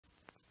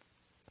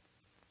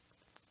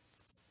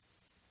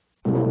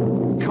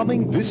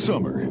Coming this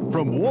summer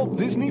from Walt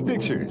Disney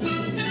Pictures,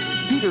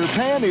 Peter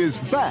Pan is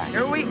back.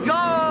 Here we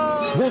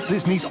go! Walt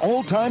Disney's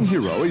all-time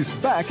hero is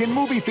back in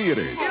movie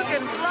theaters. You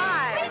can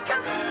fly! We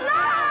can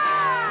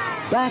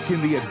fly! Back in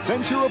the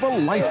adventure of a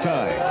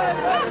lifetime.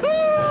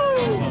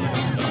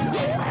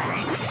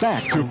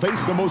 Back to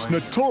face the most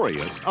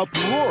notorious,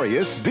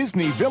 uproarious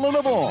Disney villain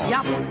of all.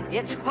 Yup,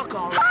 it's Hook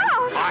all right.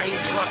 Oh! I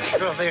got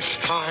you this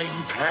time,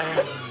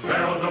 Pan.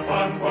 Barrels of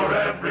fun for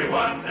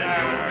everyone. You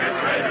get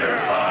treasure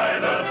by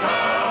the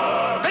ton.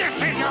 This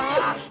is your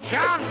last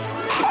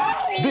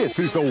chance. This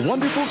is the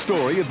wonderful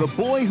story of the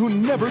boy who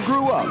never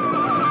grew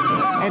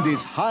up and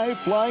his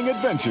high-flying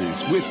adventures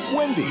with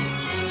Wendy,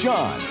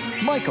 John,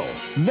 Michael,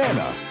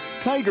 Nana,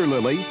 Tiger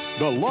Lily,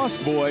 the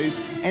Lost Boys,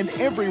 and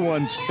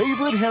everyone's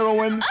favorite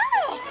heroine,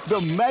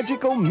 the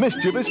magical,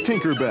 mischievous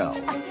Tinkerbell.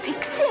 A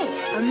pixie!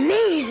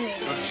 Amazing!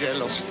 A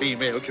jealous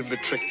female can be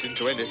tricked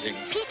into anything.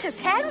 Peter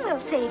Pan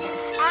will save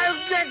us.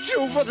 I'll get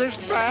you for this,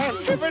 Pan,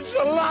 if it's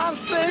the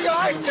last thing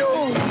I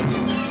do.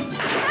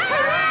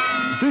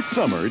 This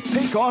summer,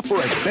 take off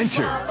for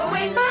adventure.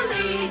 Away the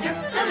leader,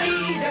 the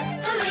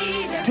leader, the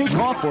leader. Take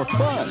off for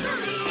fun.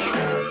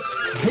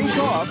 Take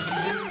off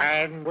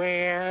And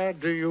where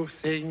do you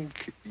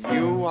think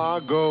you are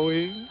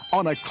going?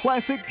 on a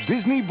classic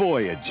Disney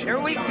voyage. Here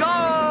we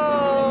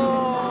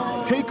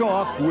go! Take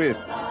off with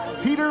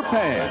Peter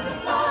Pan.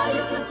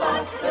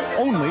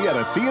 Only at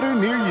a theater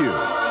near you.